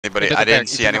Anybody? I didn't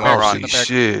see anyone run.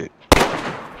 Shit.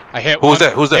 I hit one. Who's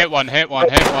that? Who's that? Hit one.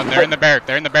 They're in the barrack.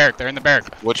 They're in the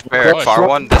barrack. Which barrack? Close. Far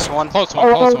one? This one? Close one.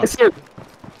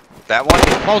 That one?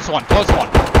 Close one.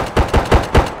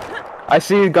 I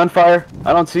see gunfire.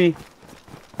 I don't see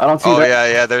that. Oh,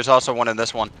 yeah. There's also one in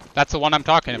this one. That's the one I'm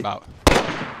talking about.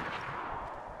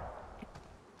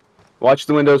 Watch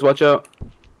the windows. Watch out.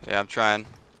 Yeah, I'm trying.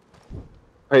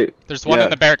 Hey. There's one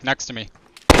in the barrack next to me.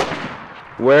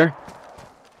 Where?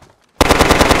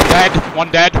 Dead. One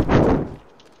dead.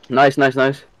 Nice.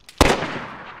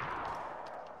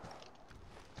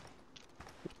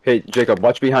 Hey, Jacob,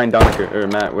 watch behind Donica or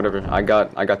Matt, whatever. I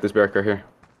got this barrack right here.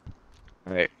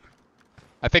 Right.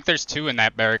 I think there's two in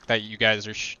that barrack that you guys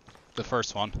are the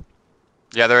first one.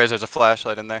 Yeah, there is. There's a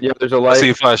flashlight in there. Yep, there's a light. I see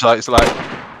a flashlight. It's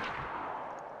light.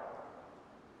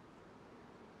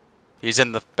 He's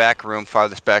in the back room,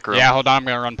 farthest back room. Yeah, hold on. I'm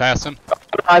gonna run past him.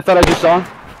 I thought I just saw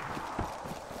him.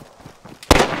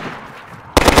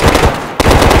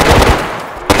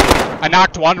 I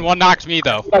knocked one. One knocked me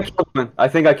though. I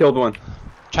think I killed one.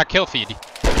 Check kill feed.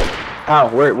 Ow,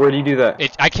 where do you do that?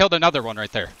 I killed another one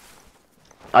right there.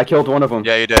 I killed one of them.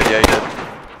 Yeah, you did.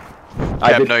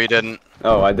 No, you didn't.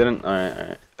 Oh, I didn't?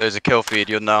 Alright. There's a kill feed,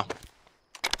 you'll know.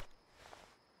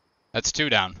 That's two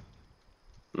down.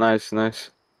 Nice.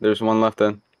 There's one left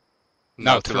then.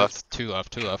 No, two left. Two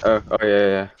left. Oh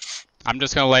yeah. I'm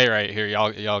just gonna lay right here.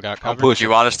 Y'all got covered. Do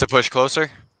you want us to push closer?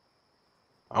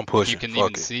 I'm pushing. You can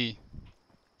even see.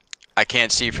 I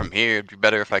can't see from here. It'd be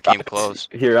better if I came close.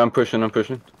 Here, I'm pushing.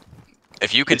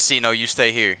 If you can see, no, you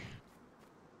stay here.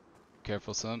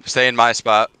 Careful, Slim. Stay in my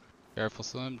spot. Careful,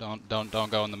 Slim. Don't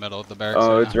go in the middle of the barracks.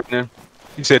 Oh, it's right now.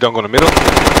 You said don't go in the middle?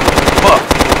 Fuck!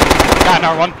 Got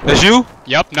another one. That's you?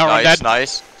 Yep, no one dead.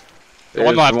 Nice.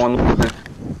 One left.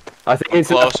 I think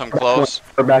it's I'm close.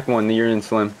 Or back one, you're in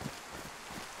Slim.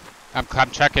 I'm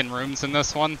checking rooms in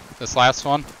this one. This last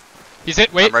one. He's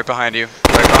hit. Wait. I'm right behind you.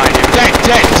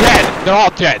 Dead. They're all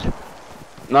dead.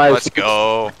 Nice. Let's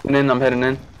go. I'm heading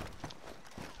in.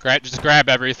 Just grab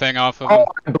everything off of him. Oh,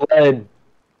 I bled.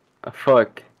 Oh,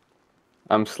 fuck.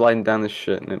 I'm sliding down this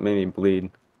shit and it made me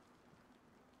bleed.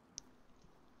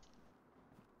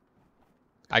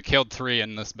 I killed 3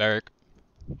 in this barrack.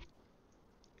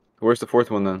 Where's the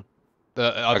fourth one then?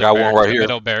 The other I got barrack, one right here.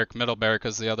 Middle barrack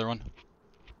is the other one.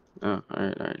 Oh,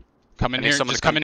 alright. Come in here. Just come in.